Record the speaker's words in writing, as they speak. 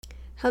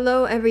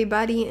Hello,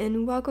 everybody,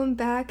 and welcome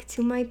back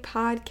to my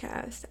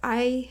podcast.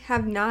 I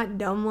have not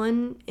done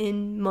one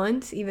in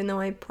months, even though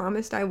I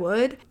promised I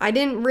would. I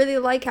didn't really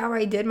like how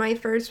I did my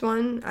first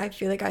one. I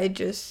feel like I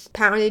just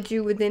pounded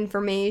you with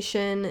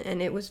information, and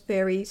it was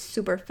very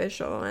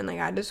superficial. And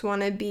I just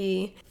want to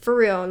be for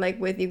real,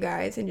 with you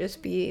guys, and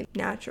just be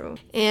natural.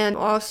 And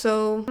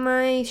also,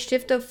 my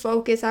shift of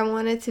focus, I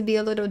wanted to be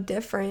a little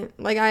different.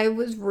 I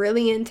was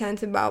really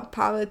intense about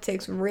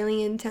politics,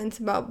 really intense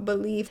about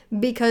belief,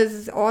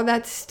 because all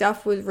that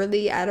stuff was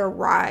really at a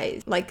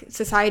rise.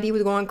 Society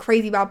was going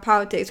crazy about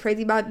politics,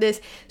 crazy about this.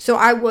 So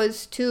I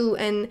was too,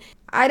 and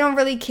I don't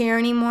really care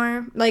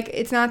anymore.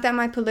 It's not that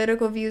my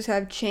political views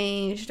have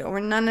changed or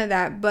none of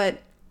that, but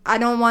I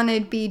don't want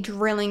to be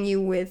drilling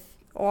you with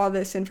all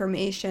this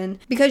information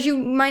because you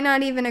might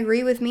not even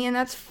agree with me, and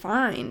that's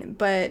fine.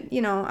 But,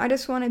 I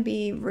just want to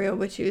be real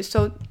with you.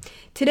 So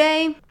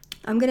today,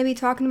 I'm going to be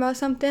talking about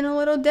something a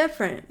little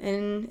different,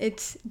 and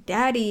it's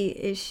daddy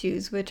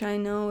issues, which I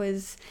know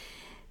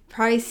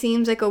probably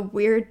seems like a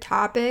weird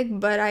topic,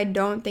 but I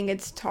don't think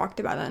it's talked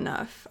about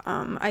enough.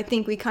 I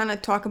think we kind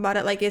of talk about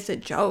it like it's a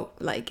joke,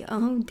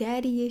 oh,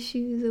 daddy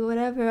issues or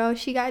whatever. Oh,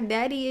 she got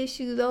daddy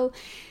issues, oh,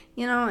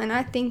 and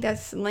I think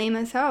that's lame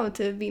as hell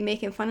to be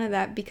making fun of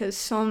that, because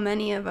so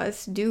many of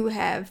us do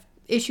have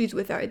issues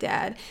with our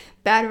dad,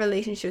 bad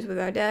relationships with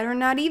our dad, or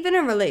not even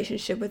a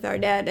relationship with our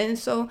dad. And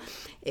so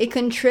it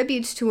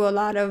contributes to a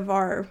lot of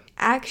our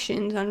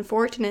actions,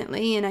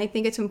 unfortunately. And I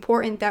think it's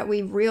important that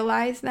we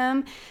realize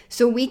them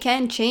so we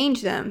can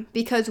change them,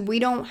 because we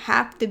don't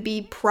have to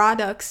be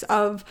products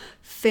of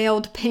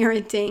failed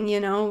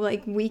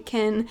parenting, we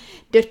can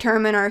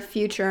determine our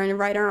future and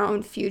write our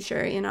own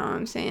future, you know what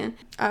I'm saying?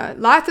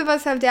 Lots of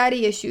us have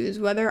daddy issues,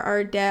 whether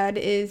our dad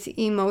is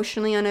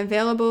emotionally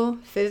unavailable,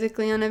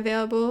 physically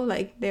unavailable,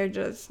 they're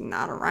just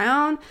not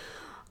around,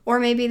 or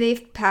maybe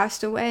they've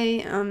passed away.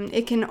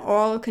 It can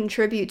all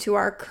contribute to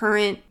our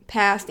current,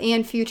 past,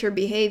 and future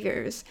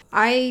behaviors.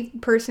 I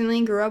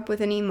personally grew up with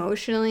an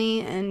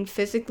emotionally and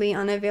physically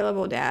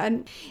unavailable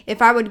dad.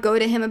 If I would go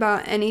to him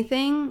about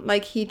anything,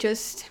 he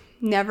just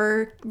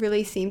never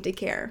really seemed to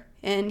care.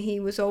 And he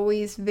was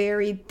always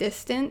very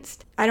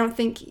distanced. I don't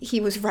think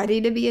he was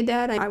ready to be a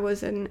dad. I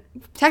was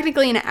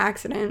technically an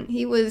accident.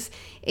 He was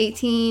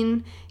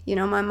 18,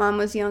 my mom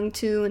was young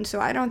too, and so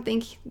I don't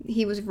think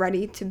he was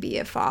ready to be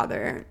a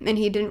father, and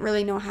he didn't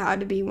really know how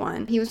to be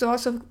one. He was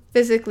also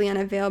physically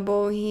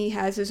unavailable. He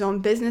has his own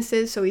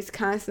businesses, so he's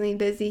constantly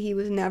busy. He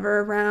was never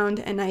around,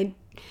 and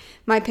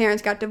my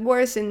parents got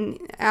divorced, and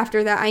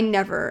after that, I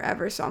never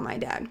ever saw my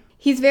dad.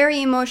 He's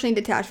very emotionally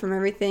detached from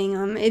everything.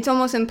 It's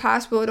almost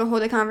impossible to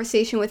hold a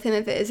conversation with him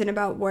if it isn't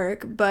about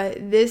work,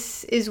 but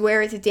this is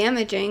where it's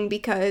damaging,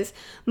 because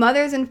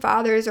mothers and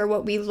fathers are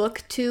what we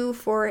look to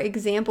for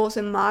examples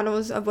and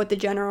models of what the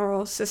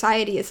general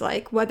society is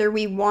like, whether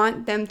we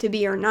want them to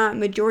be or not.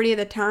 Majority of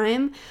the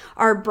time,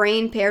 our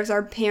brain pairs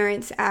our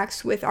parents'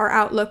 acts with our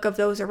outlook of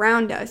those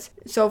around us.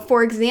 So,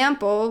 for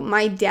example,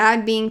 my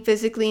dad being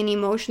physically and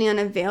emotionally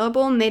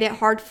unavailable made it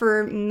hard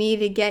for me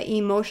to get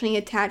emotionally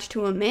attached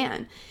to a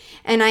man.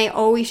 And I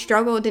always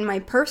struggled in my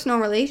personal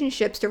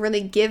relationships to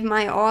really give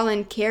my all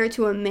and care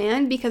to a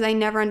man, because I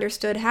never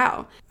understood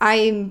how.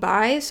 I'm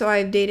bi, so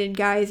I've dated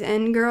guys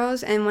and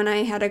girls, and when I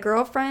had a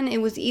girlfriend,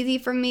 it was easy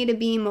for me to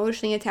be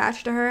emotionally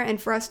attached to her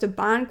and for us to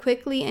bond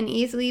quickly and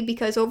easily,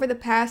 because over the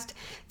past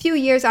few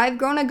years, I've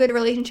grown a good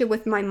relationship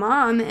with my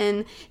mom,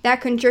 and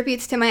that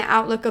contributes to my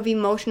outlook of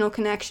emotional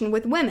connection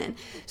with women.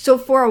 So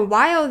for a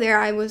while there,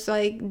 I was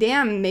like,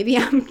 damn, maybe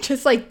I'm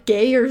just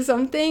gay or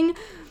something,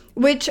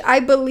 which I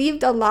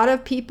believed a lot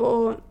of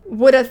people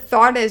would have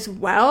thought as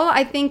well.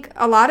 I think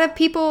a lot of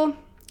people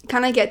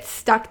kind of get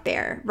stuck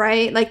there,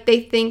 right? They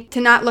think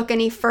to not look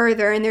any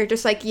further, and they're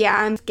just yeah,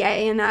 I'm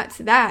gay, and that's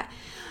that.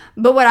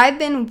 But what I've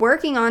been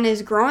working on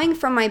is growing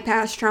from my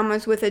past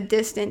traumas with a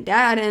distant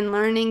dad and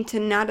learning to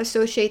not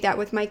associate that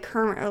with my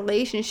current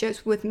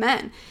relationships with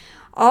men.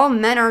 All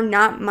men are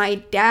not my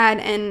dad,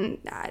 and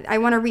I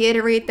want to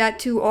reiterate that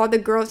to all the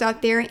girls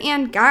out there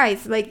and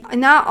guys.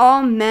 Not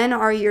all men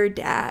are your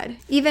dad.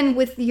 Even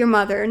with your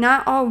mother,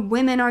 not all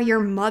women are your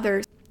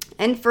mothers.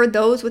 And for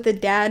those with a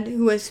dad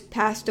who has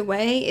passed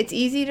away, it's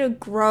easy to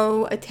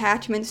grow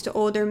attachments to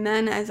older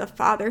men as a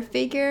father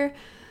figure,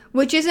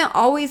 which isn't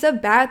always a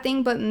bad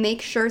thing, but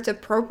make sure it's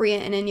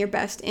appropriate and in your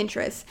best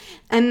interest.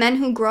 And men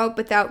who grow up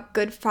without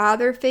good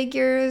father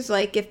figures,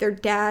 if their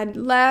dad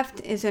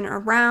isn't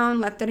around,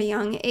 left at a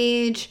young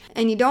age,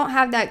 and you don't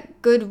have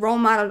that good role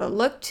model to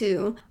look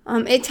to,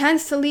 it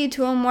tends to lead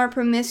to a more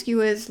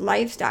promiscuous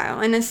lifestyle.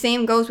 And the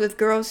same goes with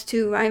girls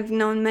too. I've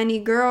known many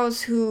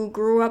girls who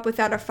grew up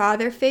without a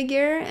father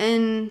figure,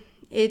 and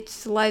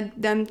it's led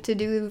them to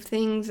do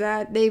things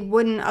that they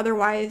wouldn't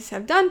otherwise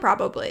have done,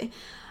 probably.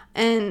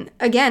 And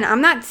again,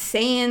 I'm not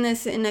saying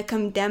this in a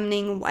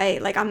condemning way.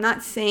 Like, I'm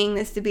not saying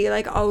this to be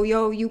like, oh,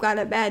 yo, you got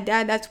a bad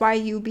dad, that's why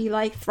you be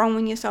like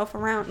throwing yourself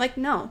around. Like,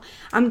 no,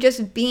 I'm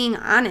just being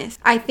honest.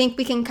 I think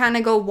we can kind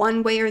of go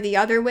one way or the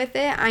other with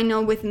it. I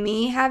know with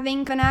me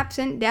having an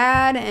absent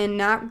dad and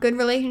not good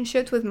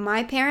relationships with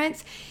my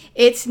parents,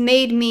 it's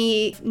made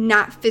me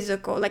not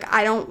physical. Like,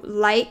 I don't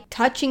like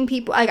touching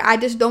people. Like, I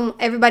just don't,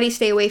 everybody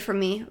stay away from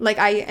me. Like,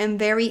 I am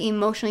very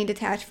emotionally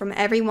detached from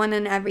everyone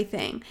and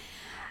everything.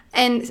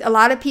 And a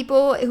lot of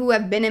people who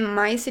have been in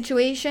my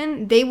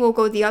situation, they will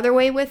go the other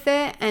way with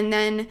it and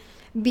then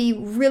be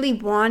really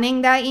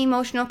wanting that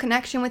emotional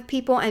connection with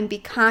people and be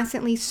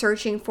constantly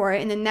searching for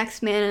it in the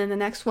next man and the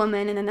next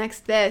woman and the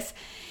next this.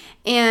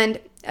 And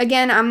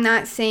again, I'm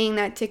not saying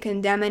that to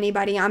condemn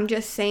anybody. I'm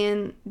just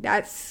saying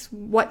that's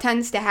what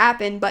tends to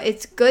happen. But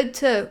it's good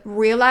to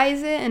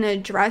realize it and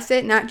address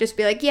it, not just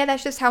be like, yeah,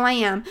 that's just how I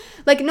am.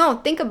 Like, no,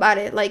 think about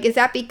it. Like, is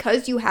that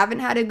because you haven't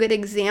had a good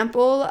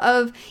example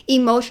of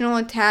emotional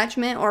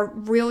attachment or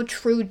real,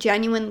 true,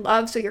 genuine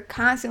love? So you're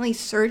constantly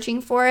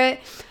searching for it.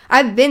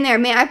 I've been there,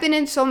 man. I've been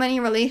in so many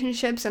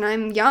relationships and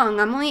I'm young.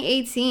 I'm only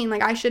 18.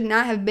 Like, I should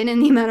not have been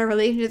in the amount of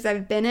relationships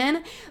I've been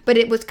in, but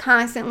it was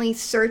constantly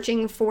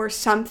searching for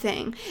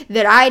something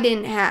that I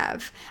didn't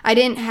have. I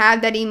didn't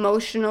have that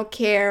emotional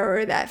care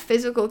or that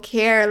physical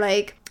care.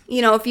 Like,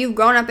 you know, if you've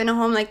grown up in a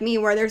home like me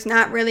where there's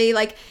not really,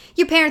 like,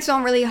 your parents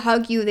don't really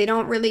hug you, they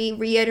don't really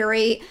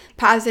reiterate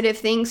positive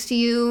things to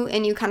you,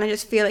 and you kind of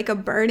just feel like a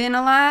burden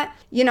a lot,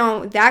 you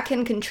know, that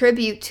can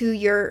contribute to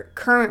your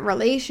current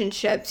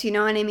relationships, you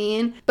know what I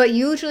mean? But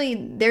usually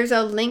there's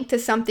a link to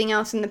something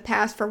else in the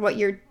past for what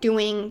you're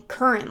doing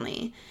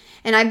currently.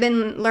 And I've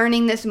been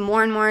learning this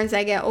more and more as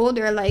I get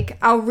older. Like,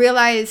 I'll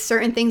realize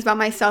certain things about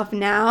myself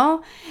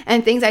now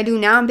and things I do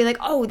now and be like,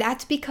 oh,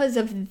 that's because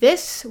of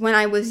this when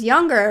I was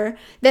younger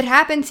that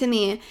happened to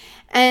me.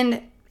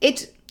 And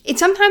it's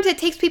sometimes it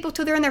takes people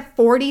till they're in their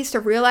 40s to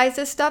realize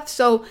this stuff.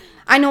 So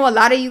I know a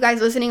lot of you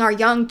guys listening are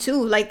young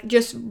too. Like,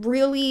 just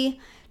really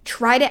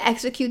try to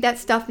execute that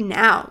stuff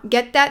now.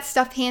 Get that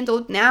stuff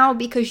handled now,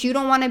 because you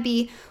don't want to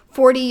be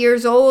 40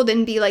 years old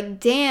and be like,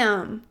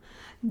 damn,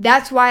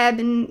 that's why I've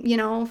been, you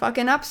know,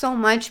 fucking up so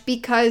much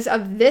because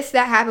of this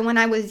that happened when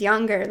I was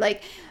younger.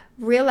 Like,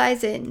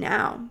 realize it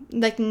now.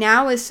 Like,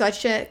 now is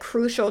such a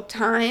crucial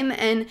time,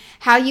 and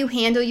how you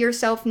handle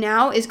yourself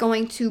now is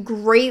going to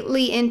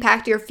greatly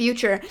impact your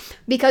future.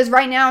 Because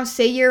right now,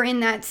 say you're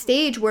in that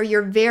stage where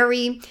you're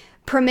very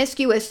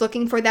promiscuous,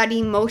 looking for that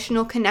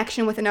emotional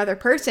connection with another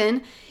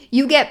person,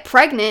 you get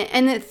pregnant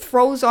and it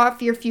throws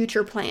off your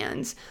future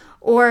plans.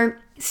 Or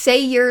say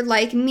you're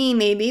like me,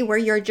 maybe, where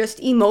you're just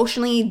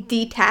emotionally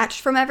detached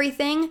from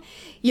everything.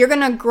 You're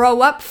going to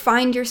grow up,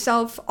 find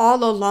yourself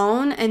all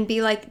alone and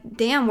be like,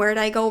 damn, where did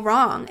I go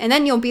wrong? And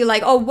then you'll be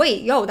like, oh,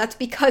 wait, yo, that's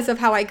because of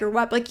how I grew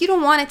up. Like, you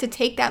don't want it to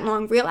take that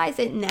long. Realize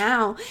it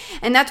now.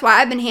 And that's why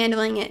I've been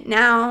handling it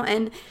now.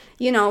 And,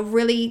 you know,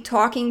 really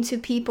talking to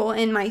people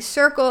in my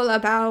circle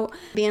about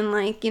being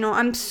like, you know,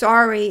 I'm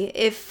sorry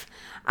if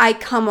I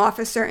come off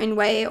a certain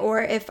way, or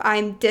if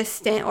I'm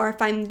distant, or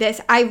if I'm this.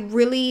 I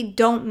really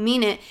don't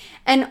mean it.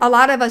 And a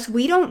lot of us,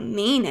 we don't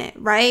mean it,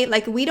 right?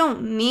 Like, we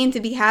don't mean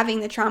to be having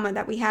the trauma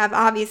that we have.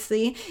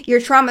 Obviously,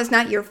 your trauma is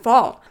not your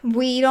fault.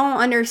 We don't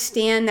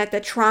understand that the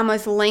trauma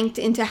is linked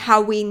into how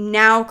we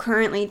now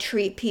currently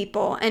treat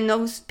people. And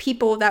those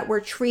people that we're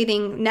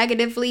treating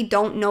negatively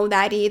don't know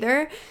that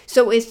either.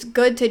 So it's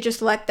good to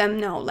just let them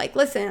know, like,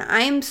 listen,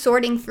 I'm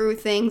sorting through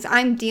things.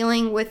 I'm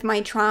dealing with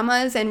my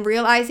traumas and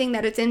realizing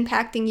that it's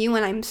impacting you,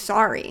 and I'm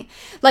sorry.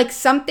 Like,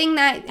 something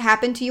that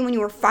happened to you when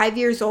you were 5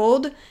 years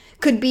old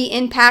could be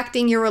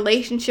impacting your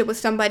relationship with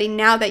somebody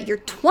now that you're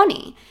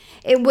 20.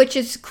 Which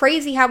is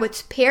crazy how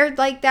it's paired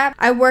like that.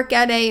 I work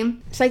at a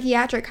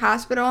psychiatric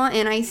hospital,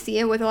 and I see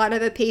it with a lot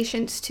of the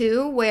patients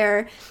too,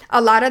 where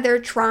a lot of their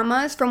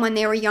traumas from when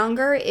they were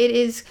younger, it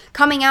is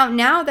coming out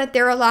now that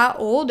they're a lot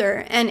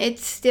older, and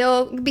it's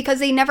still, because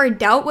they never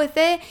dealt with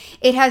it,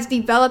 it has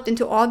developed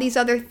into all these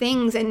other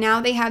things, and now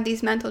they have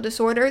these mental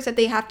disorders that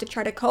they have to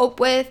try to cope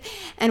with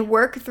and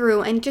work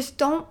through. And just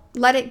don't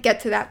let it get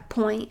to that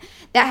point.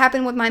 That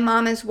happened with my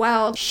mom as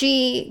well.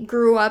 She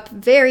grew up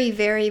very,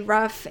 very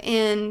rough,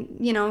 and,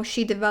 you know,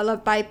 she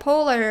developed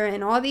bipolar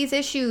and all these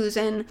issues,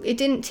 and it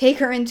didn't take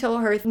her until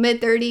her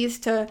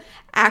mid-30s to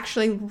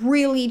actually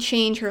really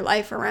change her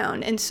life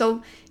around. And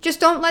so just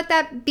don't let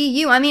that be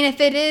you. I mean,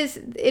 if it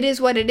is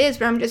what it is,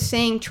 but I'm just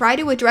saying, try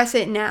to address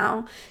it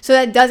now so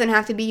that doesn't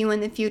have to be you in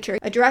the future.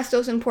 Address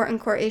those important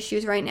core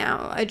issues right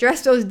now.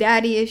 Address those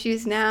daddy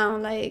issues now.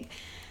 Like,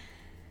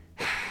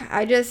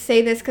 I just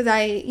say this because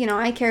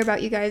I care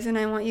about you guys, and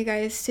I want you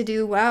guys to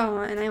do well,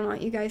 and I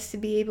want you guys to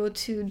be able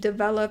to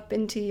develop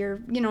into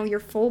your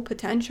full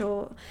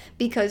potential,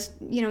 because,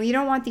 you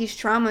don't want these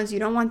traumas, you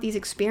don't want these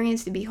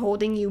experiences to be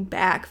holding you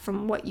back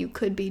from what you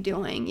could be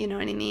doing, you know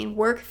what I mean?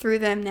 Work through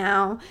them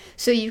now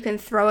so you can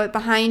throw it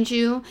behind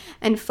you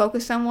and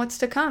focus on what's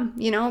to come,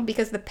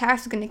 because the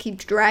past is going to keep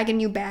dragging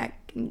you back.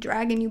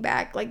 dragging you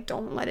back. Like,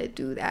 don't let it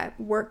do that.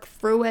 Work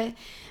through it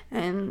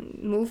and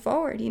move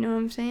forward. You know what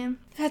I'm saying?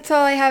 That's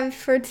all I have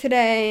for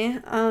today.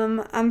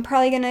 I'm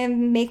probably gonna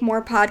make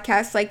more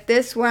podcasts like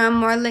this where I'm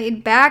more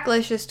laid back.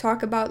 Let's just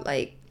talk about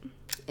like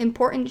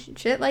important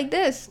shit like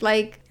this,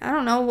 like, I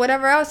don't know,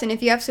 whatever else. And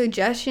if you have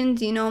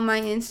suggestions, you know,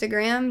 my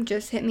Instagram,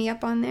 just hit me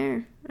up on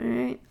there. All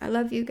right, I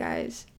love you guys.